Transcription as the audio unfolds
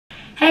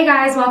Hey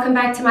guys, welcome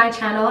back to my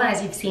channel.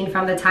 As you've seen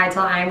from the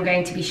title, I'm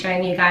going to be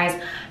showing you guys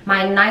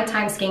my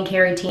nighttime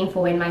skincare routine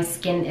for when my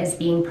skin is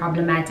being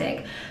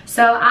problematic.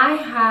 So I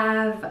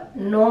have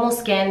normal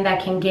skin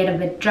that can get a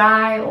bit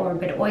dry or a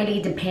bit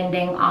oily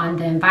depending on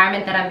the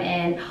environment that I'm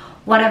in,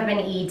 what I've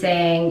been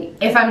eating,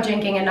 if I'm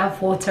drinking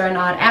enough water or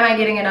not, am I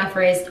getting enough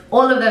rest,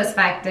 all of those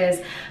factors,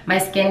 my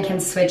skin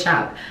can switch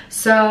up.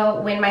 So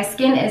when my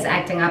skin is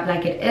acting up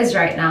like it is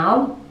right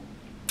now,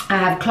 I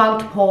have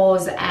clogged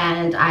pores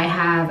and I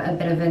have a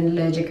bit of an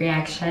allergic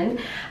reaction.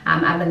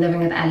 I've been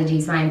living with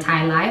allergies my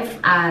entire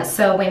life.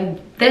 So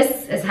when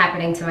this is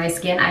happening to my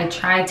skin, I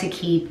try to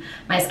keep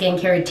my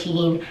skincare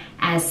routine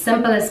as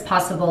simple as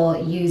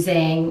possible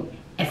using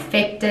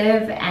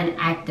effective and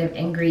active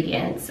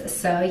ingredients.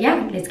 So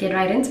yeah, let's get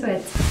right into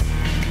it.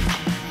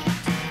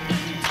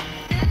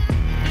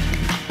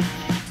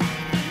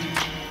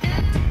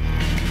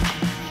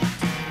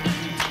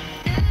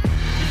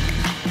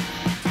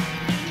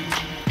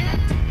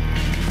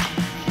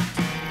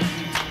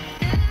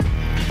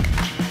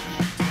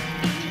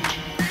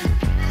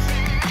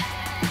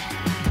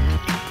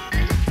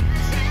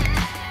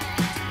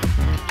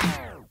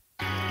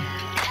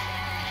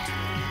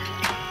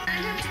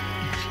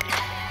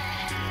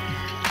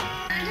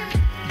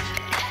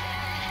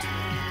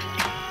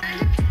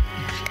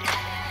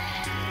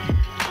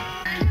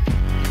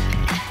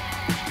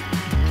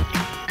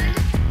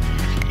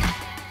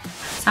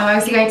 I'm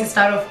obviously going to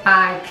start off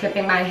by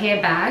clipping my hair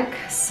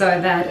back so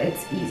that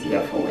it's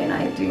easier for when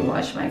I do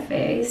wash my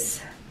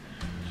face.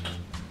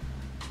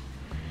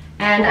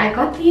 And I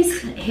got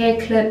these hair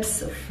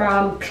clips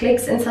from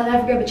Clicks in South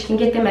Africa, but you can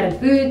get them at a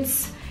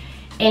Boots,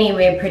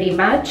 anywhere pretty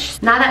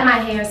much. Now that my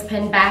hair is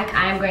pinned back,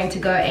 I'm going to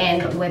go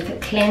in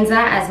with cleanser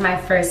as my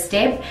first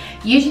step.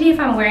 Usually if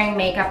I'm wearing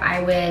makeup,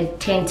 I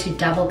would tend to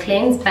double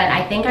cleanse, but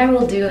I think I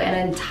will do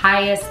an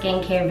entire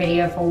skincare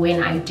video for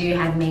when I do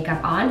have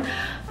makeup on.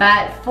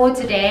 But for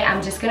today,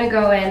 I'm just gonna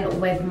go in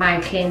with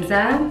my cleanser.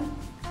 I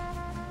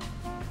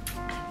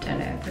don't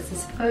know if this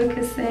is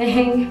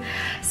focusing.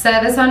 So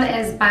this one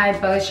is by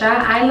Boscia.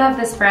 I love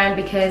this brand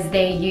because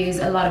they use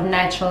a lot of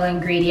natural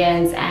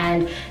ingredients,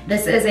 and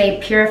this is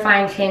a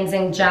purifying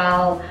cleansing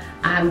gel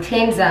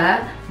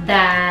cleanser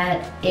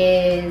that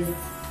is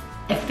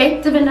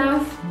effective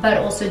enough but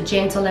also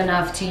gentle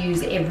enough to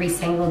use every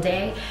single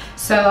day.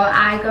 So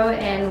I go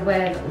in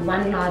with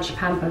one large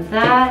pump of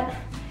that.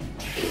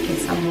 Get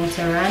some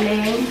water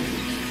running,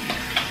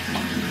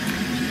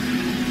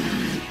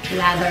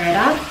 lather it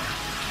up.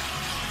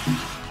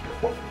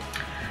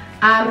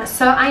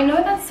 So I know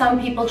that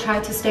some people try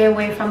to stay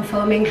away from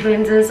foaming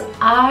cleansers.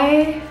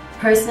 I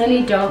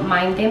personally don't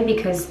mind them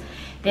because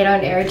they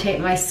don't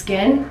irritate my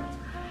skin.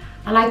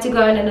 I like to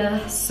go in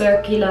a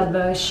circular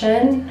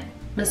motion,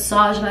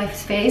 massage my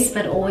face,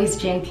 but always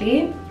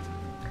gently.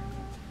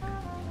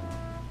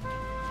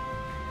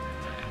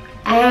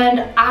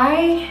 And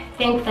I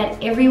think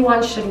that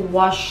everyone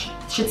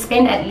should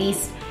spend at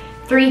least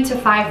 3 to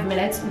 5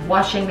 minutes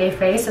washing their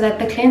face so that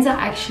the cleanser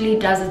actually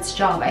does its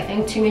job. I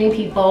think too many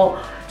people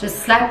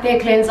just slap their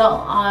cleanser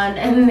on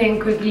and then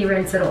quickly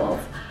rinse it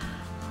off.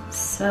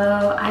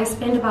 So I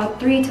spend about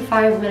 3 to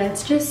 5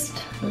 minutes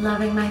just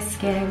loving my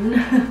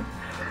skin.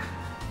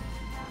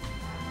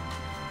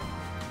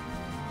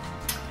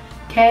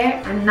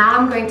 Okay, and now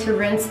I'm going to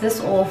rinse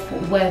this off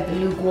with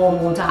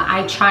lukewarm water.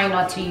 I try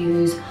not to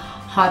use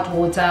hot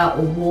water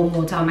or warm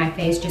water on my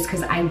face just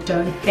because I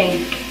don't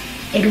think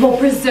it will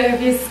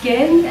preserve your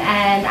skin,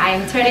 and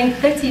I'm turning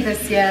 30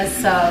 this year.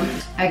 So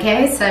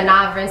okay, so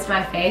now I've rinsed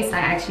my face. I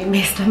actually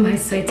messed up my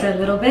sweater a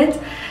little bit,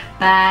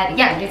 but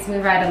yeah, let's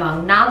move right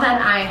along. Now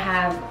that I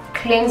have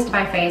cleansed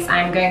my face,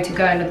 I'm going to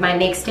go in with my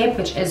next step,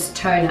 which is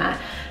toner.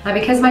 Now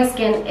because my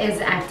skin is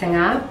acting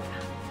up,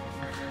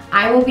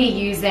 I will be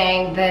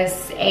using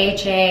this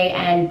AHA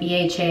and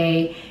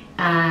BHA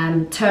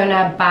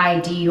toner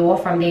by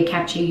Dior from their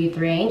Capture Youth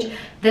range.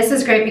 This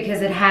is great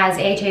because it has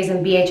AHAs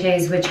and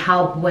BHAs which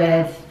help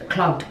with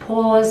clogged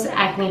pores,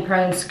 acne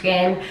prone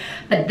skin,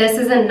 but this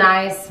is a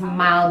nice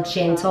mild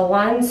gentle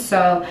one.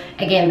 So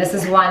again, this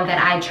is one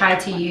that I try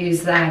to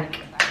use like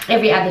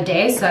every other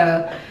day,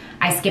 so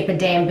I skip a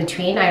day in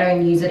between. I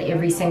don't use it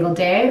every single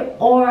day,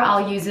 or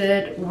I'll use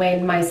it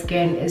when my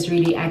skin is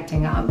really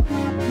acting up.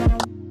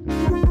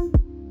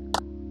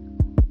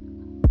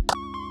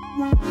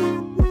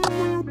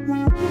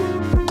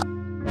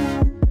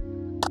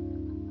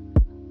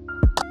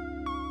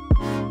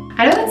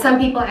 I know that some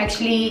people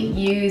actually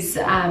use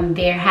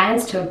their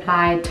hands to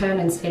apply tone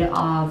instead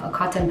of a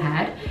cotton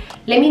pad.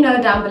 Let me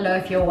know down below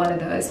if you're one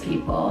of those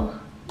people.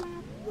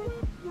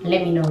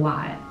 Let me know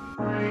why.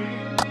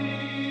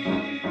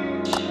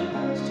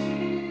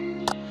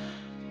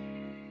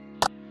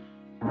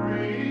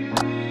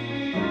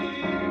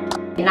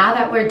 Now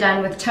that we're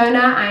done with toner,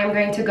 I am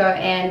going to go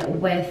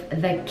in with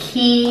the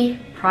key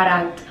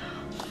product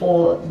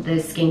for the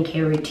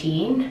skincare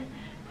routine.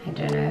 I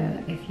don't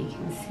know if you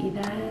can see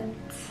that.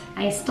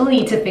 I still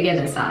need to figure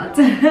this out.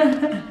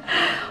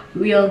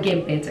 We'll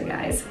get better,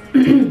 guys.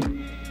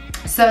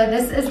 So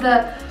this is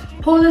the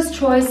Paula's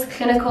Choice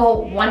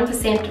Clinical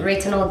 1%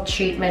 Retinol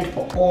Treatment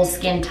for all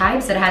skin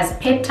types. It has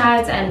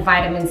peptides and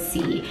vitamin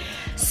C.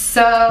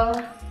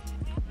 So,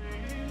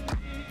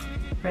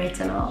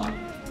 retinol,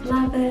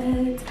 love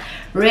it.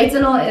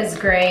 Retinol is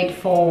great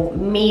for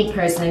me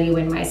personally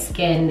when my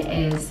skin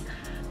is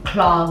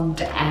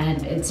clogged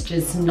and it's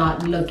just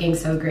not looking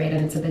so great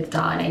and it's a bit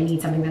dull, and I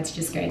need something that's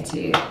just going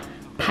to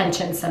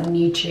punch in some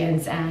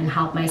nutrients and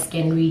help my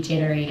skin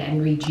regenerate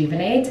and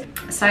rejuvenate.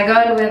 So I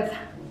go in with,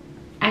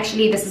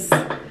 actually this is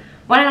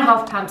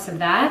 1.5 pumps of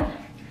that,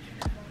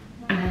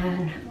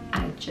 and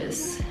I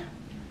just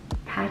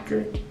pat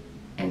it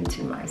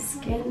into my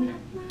skin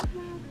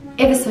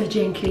ever so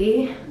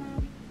gently,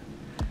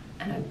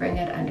 and I bring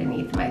it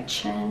underneath my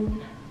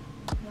chin.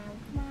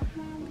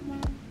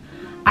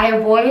 I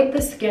avoid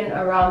the skin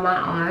around my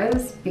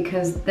eyes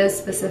because this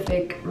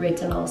specific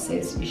retinol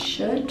says you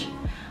should.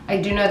 I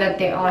do know that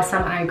there are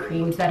some eye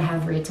creams that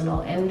have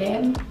retinol in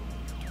them.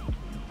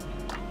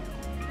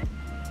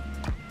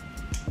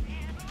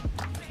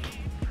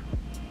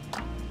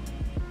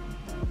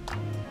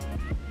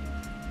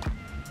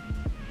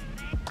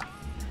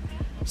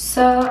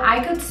 So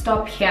I could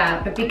stop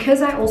here, but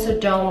because I also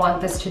don't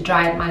want this to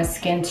dry out my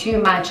skin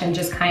too much and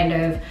just kind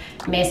of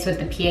mess with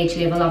the pH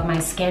level of my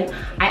skin,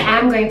 I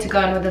am going to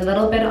go in with a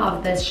little bit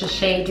of this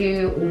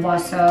Shiseido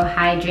Waso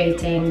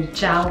Hydrating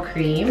Gel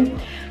Cream,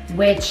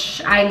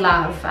 which I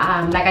love.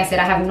 Like I said,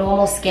 I have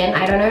normal skin.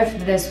 I don't know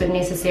if this would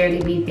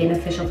necessarily be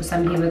beneficial for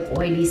somebody with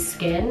oily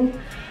skin,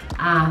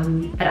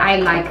 but I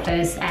like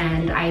this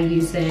and I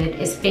use it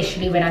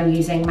especially when I'm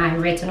using my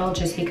retinol,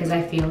 just because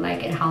I feel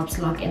like it helps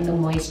lock in the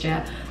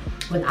moisture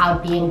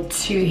without being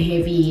too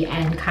heavy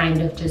and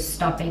kind of just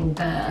stopping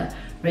the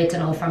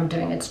retinol from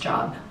doing its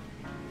job.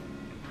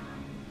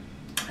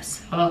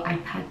 So I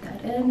pat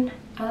that in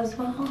as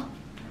well.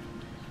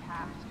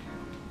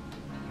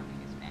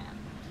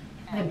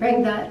 I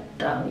bring that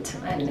down to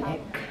my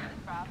neck.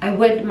 I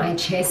would my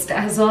chest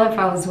as well if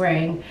I was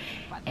wearing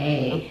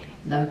a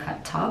low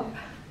cut top.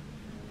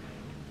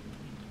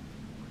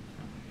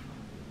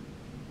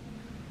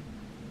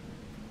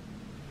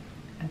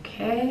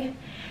 Okay,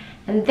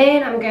 and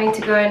then I'm going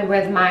to go in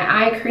with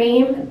my eye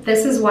cream.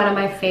 This is one of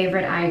my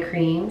favorite eye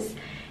creams.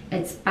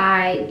 It's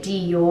by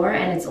Dior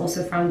and it's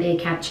also from their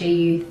Capture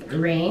Youth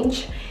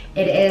range.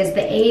 It is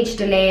the Age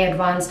Delay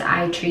Advanced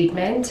Eye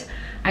Treatment.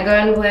 I go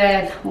in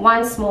with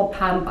 1 small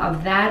pump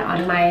of that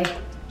on my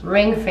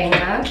ring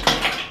finger.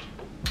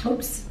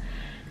 Oops.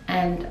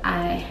 And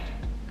I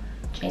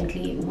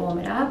gently warm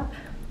it up.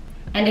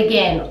 And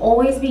again,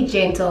 always be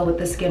gentle with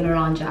the skin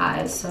around your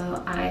eyes.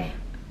 So I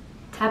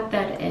tap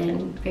that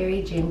in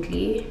very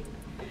gently,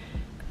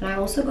 and I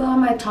also go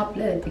on my top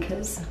lid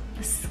because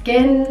the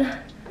skin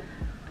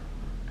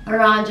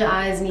around your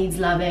eyes needs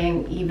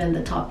loving, even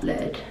the top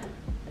lid.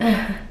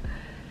 And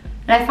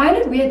I find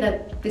it weird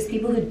that there's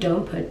people who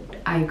don't put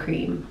eye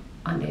cream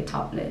on their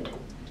top lid.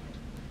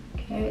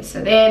 Okay,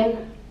 so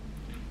then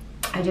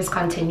I just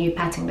continue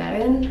patting that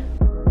in.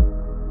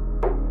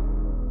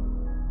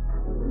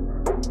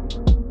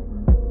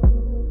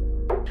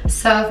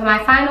 So for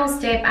my final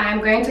step, I'm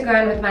going to go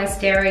in with my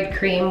steroid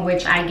cream,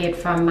 which I get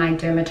from my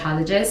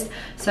dermatologist.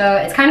 So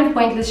it's kind of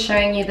pointless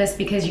showing you this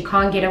because you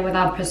can't get it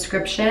without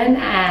prescription,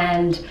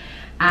 and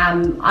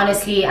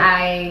honestly,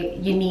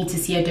 you need to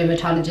see a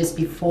dermatologist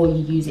before you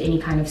use any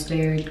kind of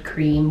steroid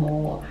cream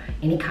or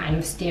any kind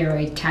of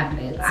steroid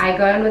tablets. I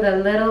go in with a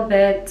little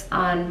bit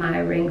on my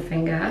ring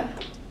finger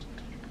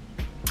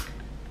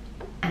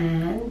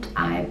and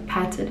I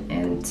pat it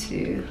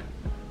into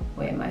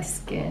where my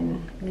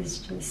skin is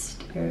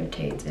just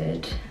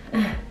irritated.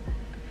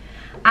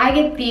 I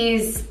get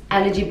these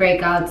allergy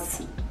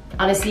breakouts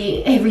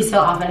honestly every so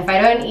often. If I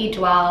don't eat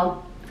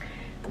well,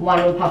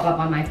 1 will pop up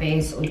on my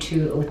face, or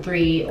 2 or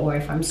 3, or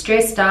if I'm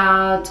stressed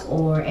out,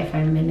 or if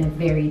I'm in a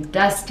very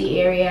dusty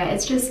area.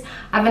 It's just,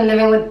 I've been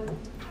living with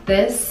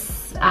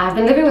this. I've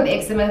been living with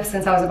eczema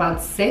since I was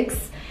about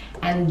 6,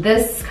 and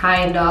this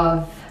kind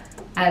of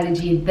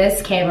allergy,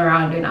 this came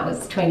around when I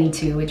was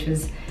 22, which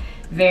was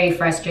very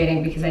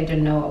frustrating because I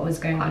didn't know what was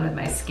going on with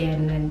my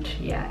skin, and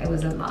yeah, it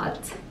was a lot.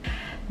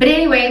 But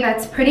anyway,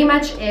 that's pretty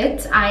much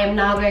it. I am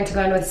now going to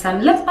go in with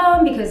some lip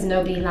balm because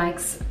nobody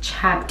likes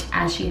chapped,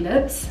 ashy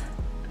lips.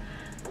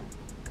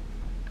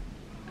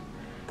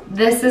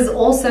 This is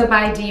also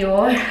by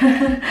Dior.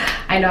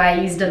 I know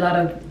I used a lot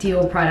of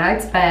Dior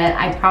products, but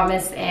I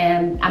promise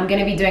I'm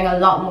gonna be doing a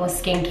lot more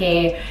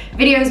skincare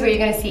videos where you're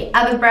gonna see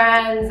other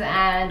brands,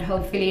 and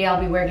hopefully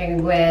I'll be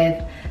working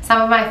with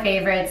some of my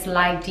favorites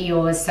like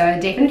Dior. So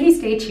definitely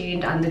stay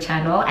tuned on the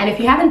channel. And if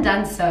you haven't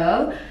done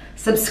so,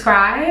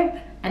 subscribe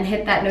and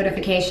hit that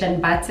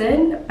notification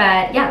button.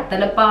 But yeah, the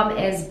lip balm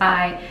is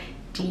by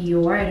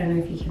Dior. I don't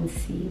know if you can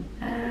see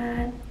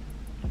that.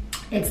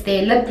 It's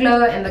the Lip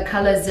Glow in the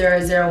color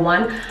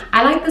 001.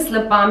 I like this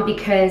lip balm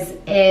because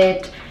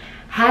it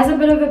Has a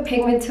bit of a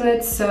pigment to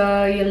it,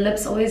 so your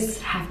lips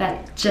always have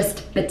that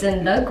just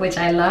bitten look, which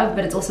I love,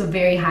 but it's also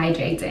very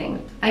hydrating.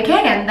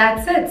 Okay, and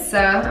that's it. So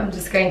I'm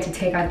just going to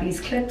take out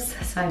these clips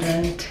so I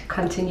don't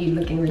continue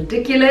looking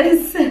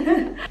ridiculous.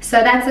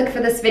 So that's it for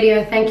this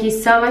video. Thank you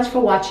so much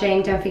for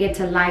watching. Don't forget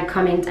to like,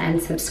 comment,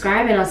 and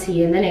subscribe, and I'll see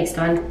you in the next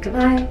one.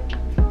 Goodbye.